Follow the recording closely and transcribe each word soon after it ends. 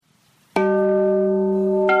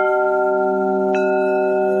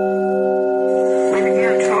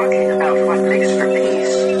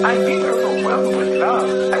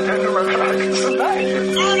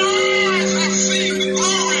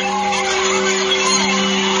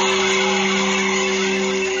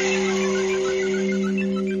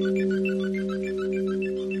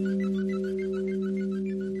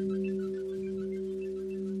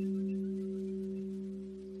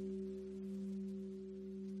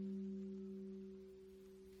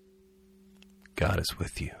God is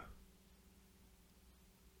with you.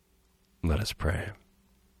 Let us pray.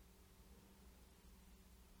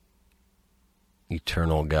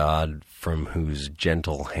 Eternal God, from whose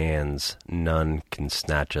gentle hands none can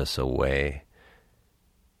snatch us away,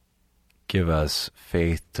 give us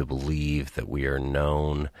faith to believe that we are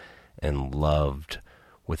known and loved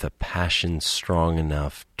with a passion strong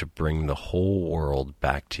enough to bring the whole world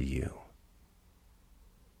back to you.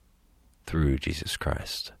 Through Jesus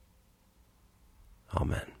Christ.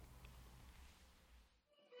 Amen.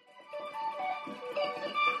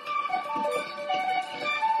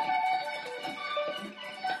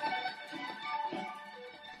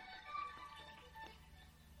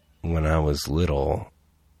 When I was little,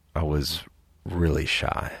 I was really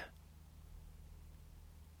shy.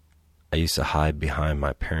 I used to hide behind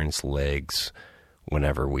my parents' legs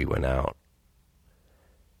whenever we went out.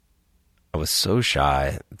 I was so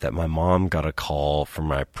shy that my mom got a call from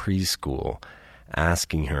my preschool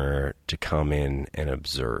asking her to come in and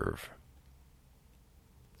observe.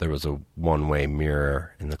 There was a one-way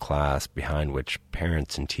mirror in the class behind which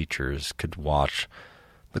parents and teachers could watch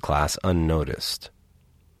the class unnoticed.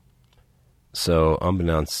 So,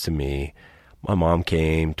 unbeknownst to me, my mom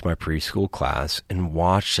came to my preschool class and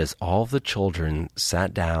watched as all the children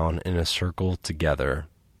sat down in a circle together.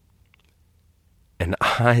 And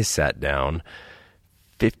I sat down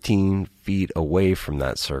 15 feet away from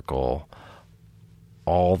that circle,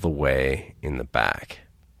 all the way in the back.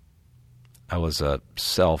 I was a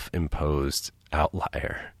self-imposed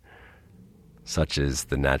outlier, such as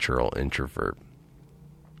the natural introvert.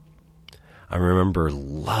 I remember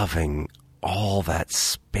loving all that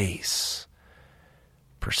space,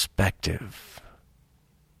 perspective,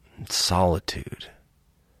 and solitude,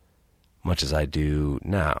 much as I do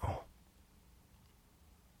now.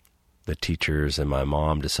 The teachers and my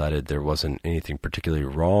mom decided there wasn't anything particularly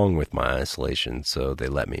wrong with my isolation, so they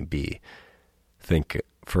let me be. Think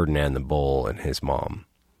Ferdinand the Bull and his mom.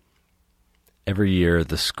 Every year,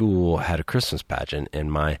 the school had a Christmas pageant,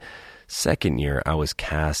 and my second year, I was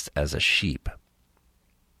cast as a sheep.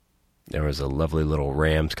 There was a lovely little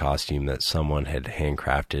ram's costume that someone had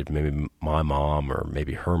handcrafted, maybe my mom or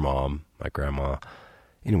maybe her mom, my grandma.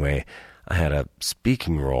 Anyway, I had a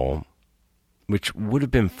speaking role, which would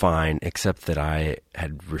have been fine except that I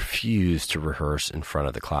had refused to rehearse in front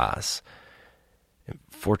of the class.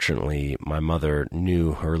 Fortunately, my mother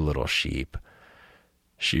knew her little sheep.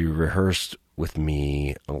 She rehearsed with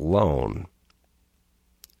me alone.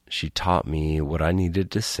 She taught me what I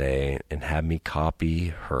needed to say and had me copy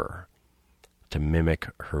her to mimic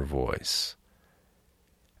her voice.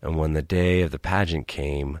 And when the day of the pageant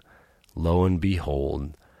came, lo and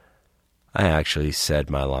behold, I actually said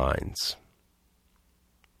my lines.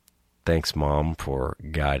 Thanks, Mom, for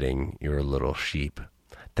guiding your little sheep.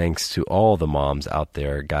 Thanks to all the moms out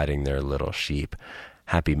there guiding their little sheep.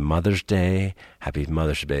 Happy Mother's Day. Happy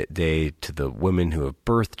Mother's Day to the women who have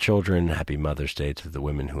birthed children. Happy Mother's Day to the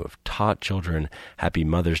women who have taught children. Happy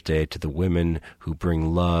Mother's Day to the women who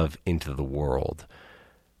bring love into the world.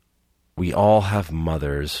 We all have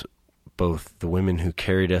mothers, both the women who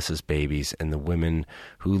carried us as babies and the women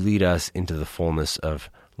who lead us into the fullness of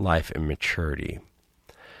life and maturity.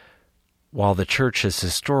 While the church has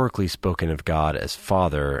historically spoken of God as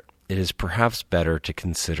Father, it is perhaps better to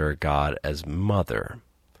consider God as Mother.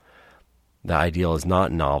 The ideal is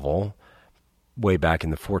not novel. Way back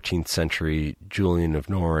in the 14th century, Julian of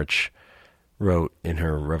Norwich wrote in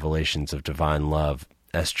her Revelations of Divine Love,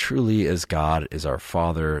 "As truly as God is our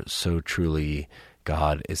Father, so truly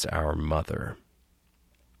God is our Mother."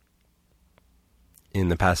 In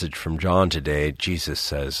the passage from John today, Jesus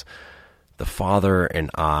says, "The Father and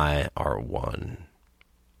I are one."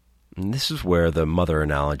 And this is where the mother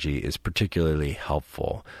analogy is particularly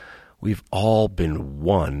helpful. We've all been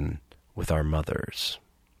one with our mothers.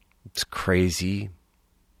 It's crazy,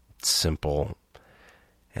 it's simple,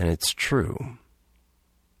 and it's true.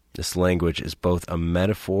 This language is both a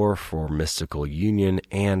metaphor for mystical union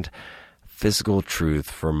and physical truth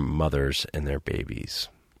for mothers and their babies.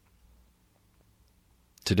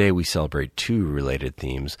 Today we celebrate two related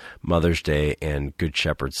themes, Mother's Day and Good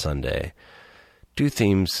Shepherd Sunday. Two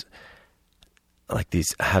themes like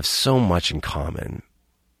these have so much in common.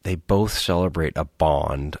 They both celebrate a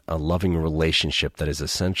bond, a loving relationship that is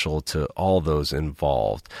essential to all those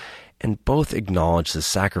involved, and both acknowledge the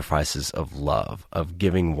sacrifices of love, of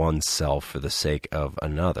giving oneself for the sake of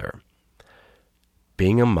another.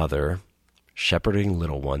 Being a mother, shepherding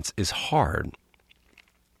little ones, is hard.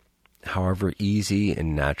 However easy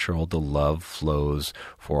and natural the love flows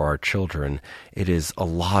for our children, it is a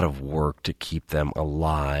lot of work to keep them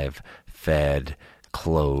alive, fed,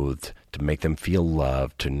 clothed, to make them feel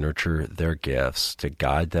loved, to nurture their gifts, to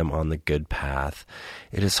guide them on the good path.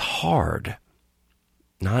 It is hard.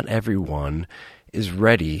 Not everyone is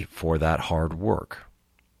ready for that hard work.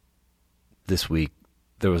 This week,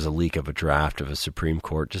 there was a leak of a draft of a Supreme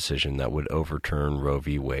Court decision that would overturn Roe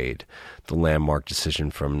v. Wade, the landmark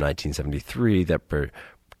decision from 1973 that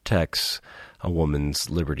protects a woman's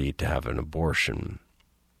liberty to have an abortion.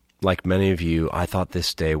 Like many of you, I thought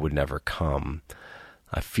this day would never come.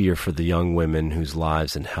 I fear for the young women whose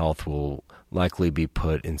lives and health will likely be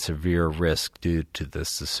put in severe risk due to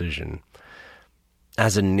this decision.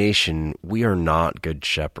 As a nation, we are not good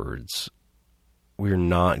shepherds. We are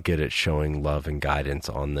not good at showing love and guidance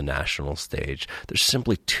on the national stage. There's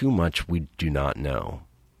simply too much we do not know.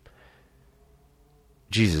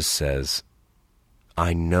 Jesus says,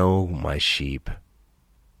 "I know my sheep,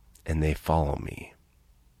 and they follow me.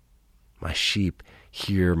 My sheep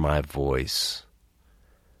hear my voice.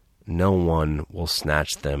 No one will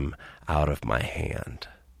snatch them out of my hand."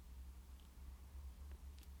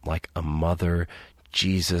 Like a mother,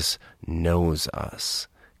 Jesus knows us.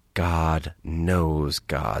 God knows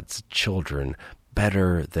God's children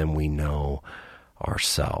better than we know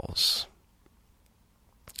ourselves.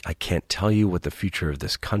 I can't tell you what the future of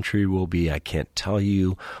this country will be. I can't tell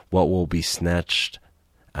you what will be snatched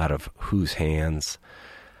out of whose hands.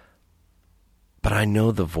 But I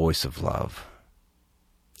know the voice of love.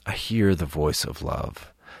 I hear the voice of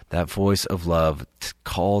love. That voice of love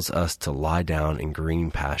calls us to lie down in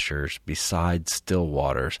green pastures beside still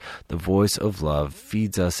waters. The voice of love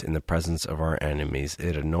feeds us in the presence of our enemies.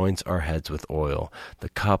 It anoints our heads with oil. The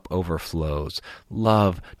cup overflows.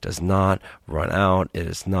 Love does not run out. It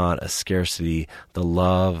is not a scarcity.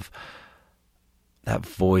 That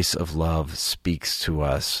voice of love speaks to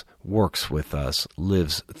us, works with us,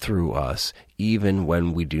 lives through us, even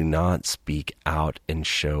when we do not speak out and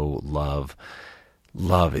show love.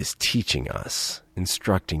 Love is teaching us,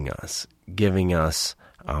 instructing us, giving us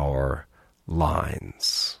our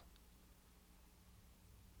lines,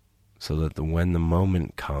 so that when the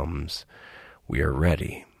moment comes, we are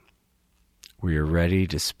ready. We are ready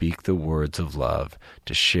to speak the words of love,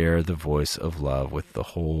 to share the voice of love with the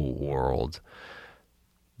whole world.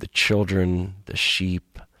 The children, the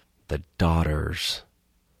sheep, the daughters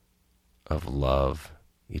of love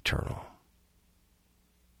eternal.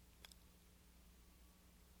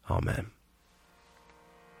 Amen.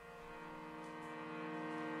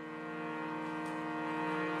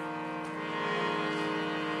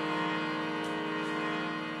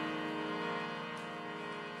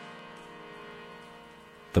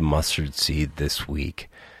 The mustard seed this week,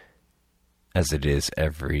 as it is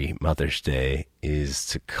every Mother's Day, is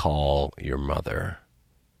to call your mother.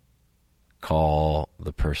 Call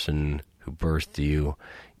the person who birthed you,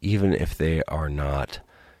 even if they are not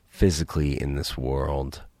physically in this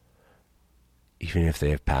world, even if they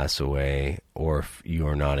have passed away, or if you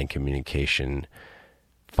are not in communication.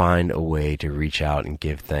 Find a way to reach out and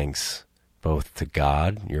give thanks both to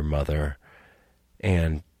God, your mother,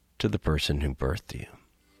 and to the person who birthed you.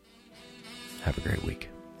 Have a great week.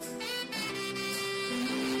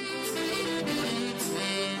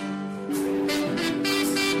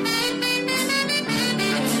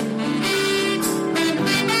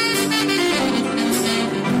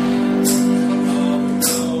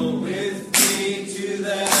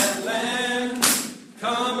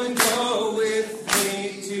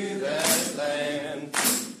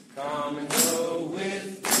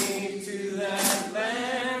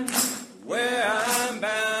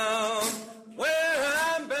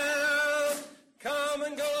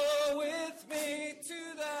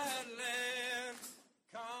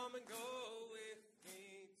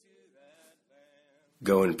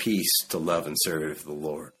 Go in peace to love and serve the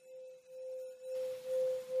Lord.